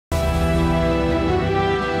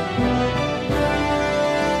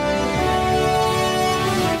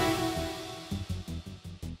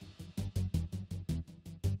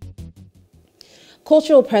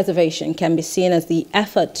Cultural preservation can be seen as the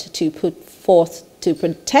effort to put forth to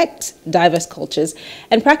protect diverse cultures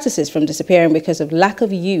and practices from disappearing because of lack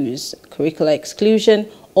of use, curricular exclusion,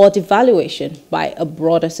 or devaluation by a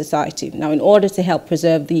broader society. Now, in order to help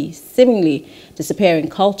preserve the seemingly disappearing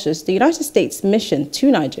cultures, the United States mission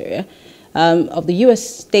to Nigeria of the U.S.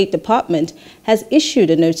 State Department has issued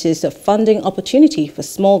a notice of funding opportunity for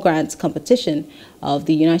small grants competition of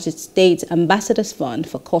the United States Ambassadors Fund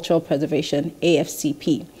for Cultural Preservation,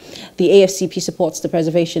 AFCP. The AFCP supports the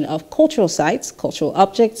preservation of cultural sites, cultural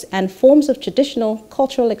objects, and forms of traditional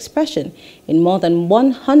cultural expression in more than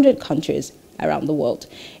 100 countries around the world,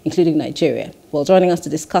 including Nigeria. Well, joining us to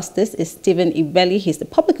discuss this is Stephen Ibelli. He's the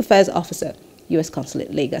Public Affairs Officer U.S.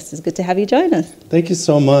 Consulate, Lagos. It's good to have you join us. Thank you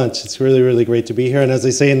so much. It's really, really great to be here. And as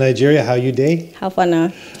they say in Nigeria, how you day? How far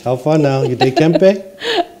now? How far now? You day Kempe?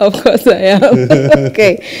 Of course I am.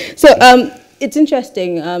 Okay. So it's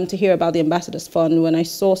interesting to hear about the Ambassadors Fund. When I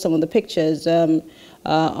saw some of the pictures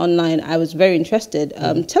online, I was very interested.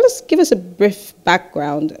 Give us a brief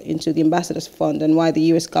background into the Ambassadors Fund and why the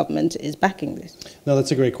U.S. government is backing this. No,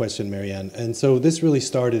 that's a great question, Marianne. And so this really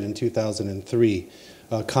started in 2003.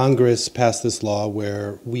 Congress passed this law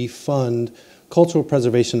where we fund cultural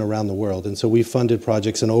preservation around the world. And so we funded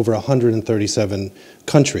projects in over 137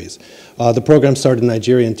 countries. The program started in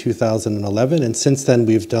Nigeria in 2011, and since then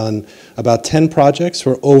we've done about 10 projects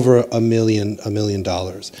for over $1 million.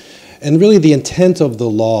 And really the intent of the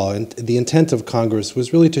law and the intent of Congress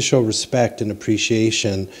was really to show respect and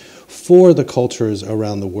appreciation for the cultures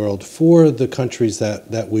around the world, for the countries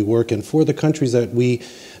that we work in, for the countries that we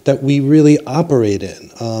really operate in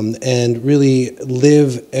and really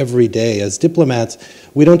live every day. As diplomats,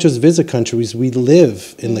 we don't just visit countries, we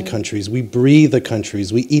live in the countries, we breathe the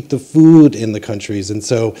countries, we eat the food in the countries. And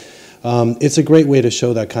so it's a great way to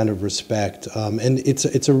show that kind of respect. And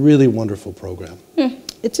it's a really wonderful program.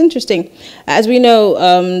 It's interesting. As we know,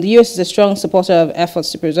 the U.S. is a strong supporter of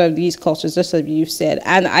efforts to preserve these cultures, just as you've said.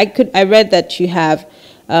 And I read that you have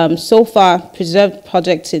so far preserved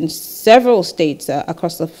projects in several states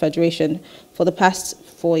across the Federation for the past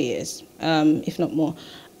 4 years, if not more.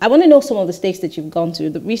 I want to know some of the states that you've gone to.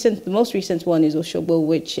 The most recent one is Osogbo,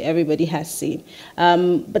 which everybody has seen.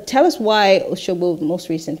 But tell us why Osogbo most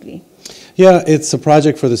recently. Yeah, it's a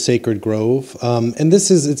project for the Sacred Grove. And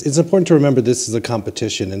it's important to remember this is a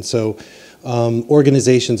competition. And so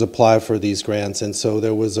organizations apply for these grants. And so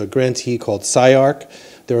there was a grantee called SCIARC.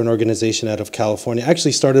 They're an organization out of California,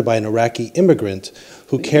 actually started by an Iraqi immigrant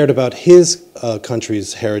who cared about his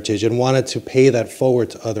country's heritage and wanted to pay that forward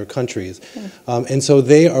to other countries. And so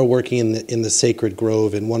they are working in the Sacred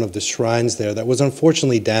Grove in one of the shrines there that was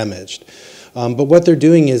unfortunately damaged. But what they're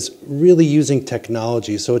doing is really using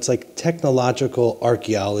technology. So it's like technological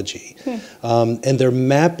archaeology. And they're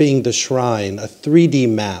mapping the shrine, a 3D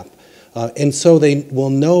map. And so they will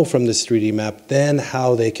know from this 3D map then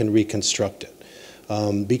how they can reconstruct it.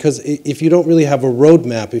 Because if you don't really have a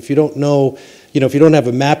roadmap, if you don't know, if you don't have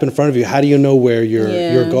a map in front of you, how do you know where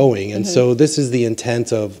you're going? And so this is the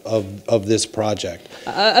intent of this project.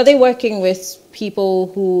 Are they working with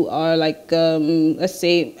people who are like, let's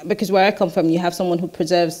say, because where I come from, you have someone who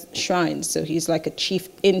preserves shrines. So he's like a chief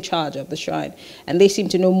in charge of the shrine. And they seem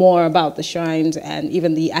to know more about the shrines and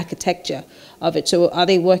even the architecture of it. So are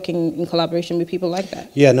they working in collaboration with people like that?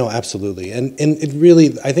 Yeah, no, absolutely. And it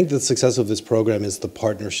really, I think the success of this program is the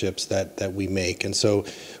partnerships that we make. And so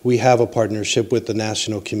we have a partnership with the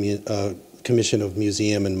National Commission of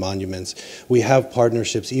Museum and Monuments. We have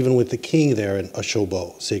partnerships even with the king there in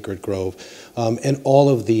Osogbo, Sacred Grove, and all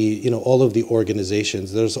of the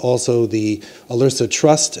organizations. There's also the Alursa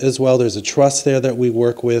Trust as well. There's a trust there that we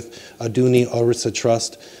work with, Aduni Alursa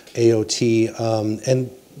Trust, AOT,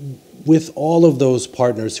 and with all of those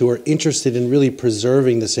partners who are interested in really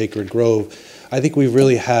preserving the Sacred Grove, I think we've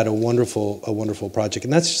really had a wonderful project.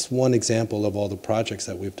 And that's just one example of all the projects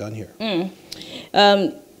that we've done here.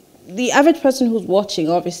 The average person who's watching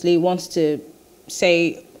obviously wants to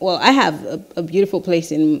say, well, I have a beautiful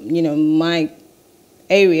place in my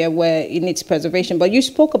area where it needs preservation. But you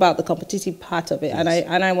spoke about the competitive part of it, yes.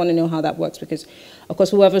 and I want to know how that works because, of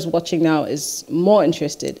course, whoever's watching now is more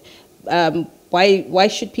interested. Why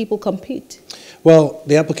should people compete? Well,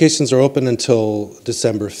 the applications are open until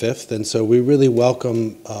December 5th, and so we really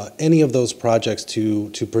welcome any of those projects to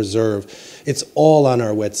preserve. It's all on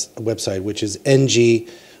our website, which is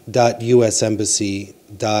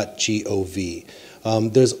ng.usembassy.gov.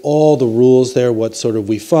 There's all the rules there, what sort of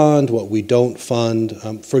we fund, what we don't fund.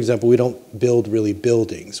 For example, we don't build really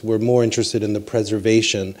buildings. We're more interested in the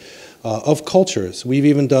preservation of cultures. We've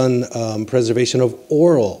even done preservation of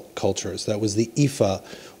oral cultures. That was the Ifa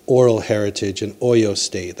oral heritage in Oyo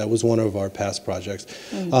State. That was one of our past projects.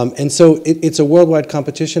 And so it's a worldwide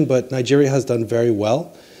competition, but Nigeria has done very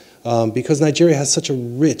well because Nigeria has such a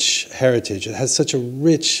rich heritage. It has such a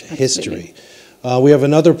rich history. We have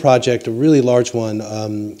another project, a really large one,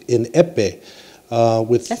 in Epe.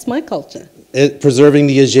 That's my culture. Preserving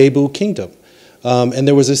the Ijebu Kingdom. And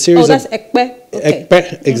there was a series of... Oh, that's Ekpe? Okay.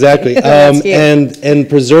 Ekpe, exactly. And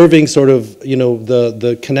preserving sort of, you know,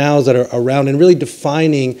 the canals that are around and really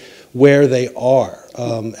defining where they are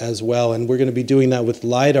as well. And we're going to be doing that with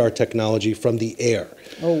LiDAR technology from the air.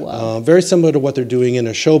 Oh, wow. Very similar to what they're doing in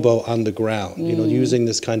Oshobo on the ground, you know, using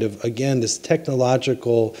this kind of, again, this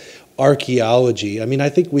technological archaeology. I mean, I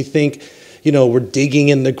think we think, you know, we're digging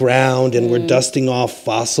in the ground and we're dusting off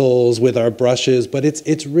fossils with our brushes, but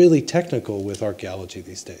it's really technical with archaeology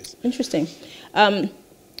these days. Interesting.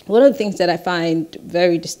 One of the things that I find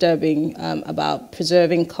very disturbing about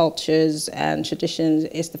preserving cultures and traditions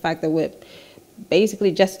is the fact that we're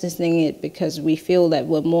basically justicing it because we feel that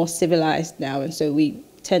we're more civilized now, and so we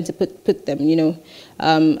tend to put them, you know,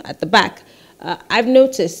 at the back. I've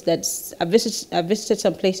noticed that I've visited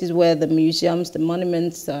some places where the museums, the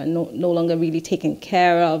monuments are no longer really taken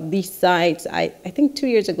care of. These sites, I think 2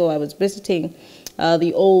 years ago I was visiting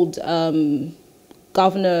the old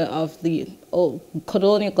governor of the old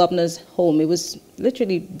colonial governor's home. It was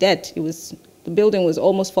literally dead. The building was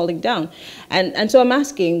almost falling down. And so I'm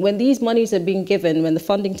asking, when these monies are being given, when the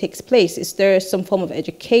funding takes place, is there some form of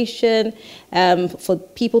education for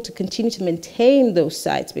people to continue to maintain those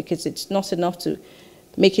sites? Because it's not enough to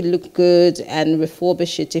make it look good and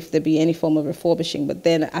refurbish it if there be any form of refurbishing, but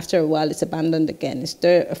then after a while it's abandoned again. Is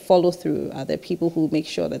there a follow-through? Are there people who make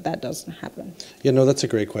sure that that doesn't happen? Yeah, no, that's a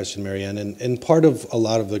great question, Marianne. And part of a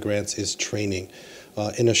lot of the grants is training.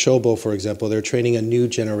 In Oshobo, for example, they're training a new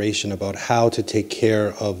generation about how to take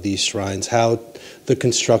care of these shrines, how the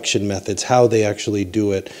construction methods, how they actually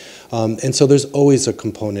do it. And so there's always a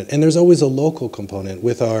component, and there's always a local component.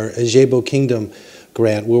 With our Ijebu Kingdom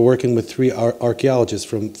grant, we're working with 3 archaeologists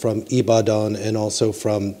from Ibadan and also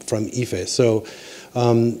from Ife. So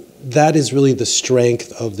that is really the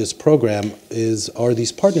strength of this program, are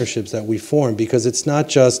these partnerships that we form, because it's not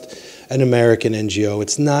just an American NGO,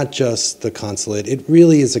 it's not just the consulate, it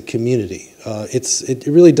really is a community. It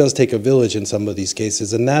really does take a village in some of these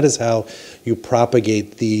cases, and that is how you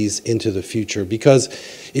propagate these into the future. Because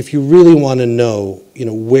if you really want to know,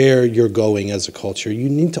 where you're going as a culture, you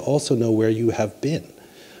need to also know where you have been,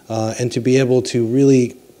 and to be able to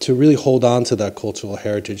really hold on to that cultural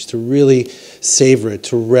heritage, to really savor it,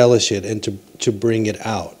 to relish it, and to bring it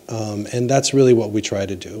out. And that's really what we try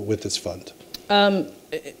to do with this fund.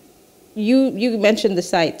 You mentioned the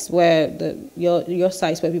sites where your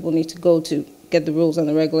sites where people need to go to get the rules and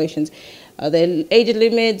the regulations. Are there age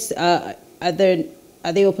limits? Are they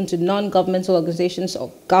open to non-governmental organizations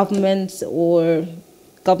or governments or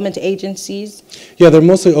government agencies? Yeah, they're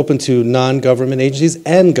mostly open to non-government agencies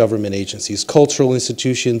and government agencies, cultural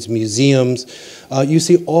institutions, museums. You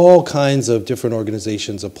see all kinds of different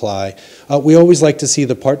organizations apply. We always like to see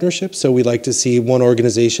the partnership, so we like to see one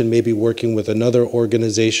organization maybe working with another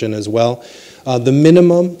organization as well. The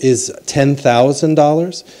minimum is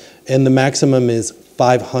 $10,000 and the maximum is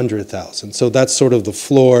 $500,000. So that's sort of the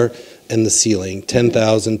floor and the ceiling,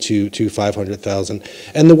 $10,000 to $500,000.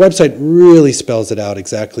 And the website really spells it out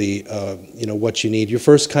exactly, what you need. You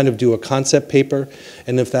first kind of do a concept paper,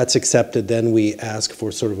 and if that's accepted, then we ask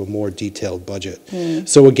for sort of a more detailed budget.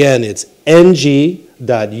 So again, it's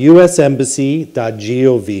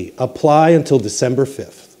ng.usembassy.gov. Apply until December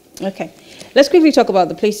 5th. Okay. Let's quickly talk about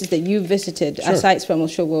the places that you visited, sites from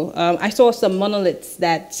Oshobo. I saw some monoliths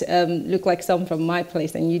that look like some from my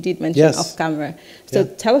place, and you did mention off camera. So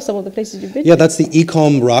tell us some of the places you've been to. Yeah, that's the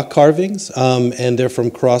Ecom rock carvings, and they're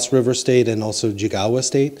from Cross River State and also Jigawa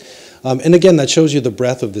State. And again, that shows you the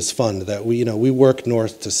breadth of this fund, that we work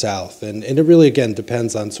north to south, and it really, again,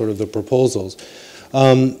 depends on sort of the proposals.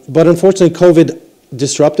 But unfortunately, COVID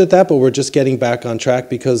disrupted that, but we're just getting back on track,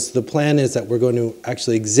 because the plan is that we're going to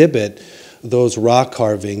actually exhibit those rock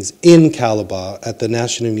carvings in Calabar at the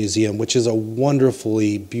National Museum, which is a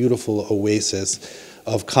wonderfully beautiful oasis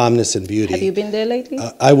of calmness and beauty. Have you been there lately?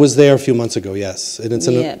 I was there a few months ago, yes. And it's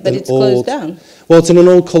but it's closed down. Well, it's in an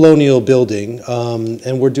old colonial building,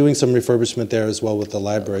 and we're doing some refurbishment there as well with the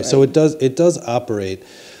library. So it does operate.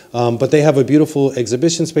 But they have a beautiful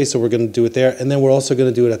exhibition space, so we're going to do it there. And then we're also going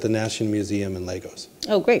to do it at the National Museum in Lagos.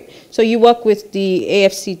 Oh, great. So you work with the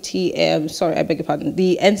AFCT, sorry, I beg your pardon,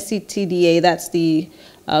 the NCTDA, that's the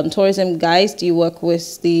tourism guys? Do you work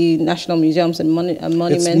with the national museums and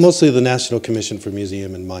monuments? It's mostly the National Commission for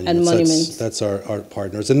Museum and Monuments. That's our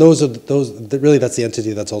partners, and really that's the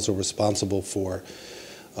entity that's also responsible for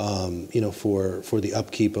for the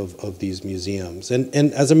upkeep of these museums.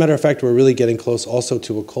 And as a matter of fact, we're really getting close also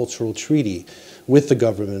to a cultural treaty with the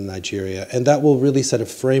government of Nigeria, and that will really set a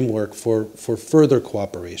framework for further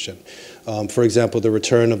cooperation. For example, the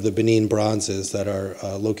return of the Benin bronzes that are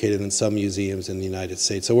located in some museums in the United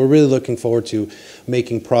States. So we're really looking forward to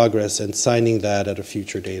making progress and signing that at a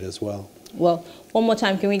future date as well. Well, one more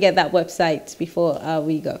time, can we get that website before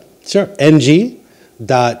we go? Sure,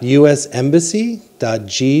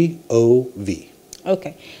 ng.usembassy.gov.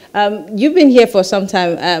 Okay. You've been here for some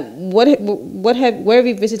time. Where have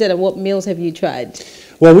you visited and what meals have you tried?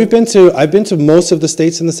 Well, I've been to most of the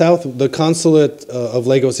states in the South. The Consulate of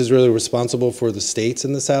Lagos is really responsible for the states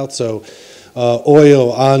in the South. So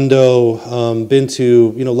Oyo, Ondo, been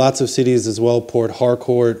to lots of cities as well, Port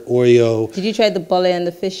Harcourt, Oyo. Did you try the bole and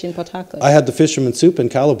the fish in Port Harcourt? I had the fisherman soup in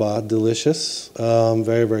Calabar, delicious,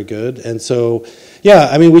 very, very good. And so, yeah,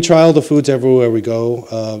 I mean, we try all the foods everywhere we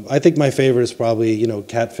go. I think my favorite is probably,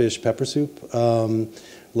 catfish pepper soup,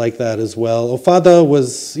 like that as well. Ofada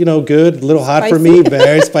was, good, a little hot for me,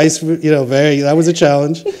 very spicy, that was a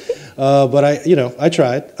challenge. But I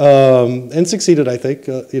tried and succeeded, I think,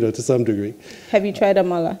 to some degree. Have you tried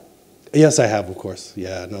amala? Yes, I have, of course.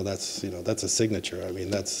 Yeah, no, that's a signature. I mean,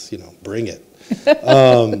 that's bring it.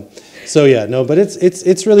 So yeah, no, but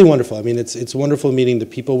it's really wonderful. I mean, it's wonderful meeting the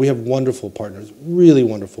people. We have wonderful partners, really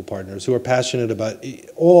wonderful partners who are passionate about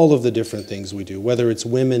all of the different things we do, whether it's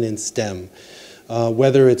women in STEM.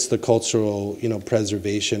 Whether it's the cultural,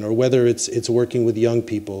 preservation, or whether it's working with young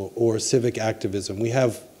people or civic activism. We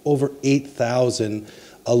have over 8,000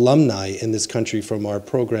 alumni in this country from our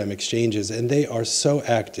program exchanges, and they are so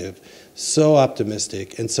active, so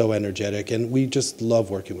optimistic, and so energetic, and we just love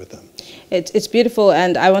working with them. It's beautiful,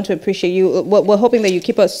 and I want to appreciate you. We're hoping that you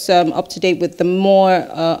keep us up to date with the more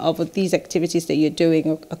of these activities that you're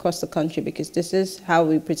doing across the country, because this is how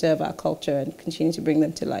we preserve our culture and continue to bring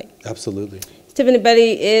them to light. Absolutely. Stephen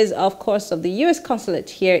Ibelli is, of course, of the U.S. Consulate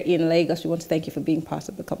here in Lagos. We want to thank you for being part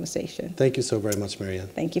of the conversation. Thank you so very much, Marianne.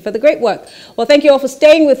 Thank you for the great work. Well, thank you all for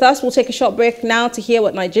staying with us. We'll take a short break now to hear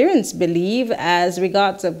what Nigerians believe as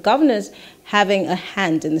regards of governors having a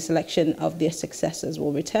hand in the selection of their successors.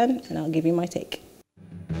 We'll return, and I'll give you my take.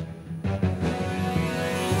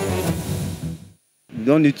 We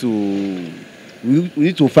don't need to, we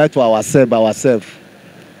need to fight for ourselves.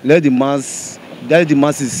 Let the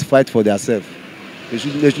masses fight for themselves. They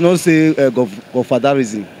should not say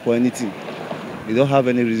godfatherism for anything. They don't have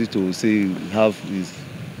any reason to say you have this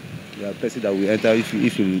person that will enter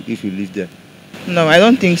if you live there. No, I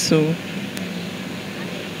don't think so.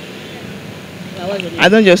 I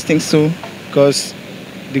don't just think so. Because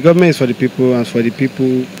the government is for the people and for the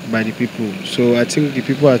people by the people. So I think the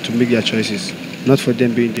people have to make their choices, not for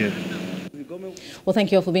them being there. Well,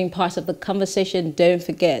 thank you all for being part of the conversation. Don't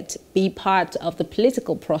forget, be part of the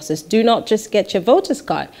political process. Do not just get your voter's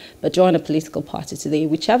card, but join a political party today,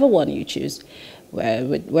 whichever one you choose,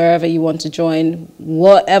 wherever you want to join,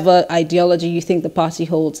 whatever ideology you think the party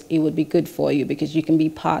holds, it would be good for you because you can be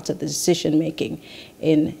part of the decision-making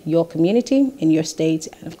in your community, in your state,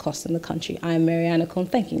 and of course in the country. I am Marianne Okon,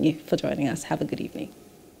 thanking you for joining us. Have a good evening.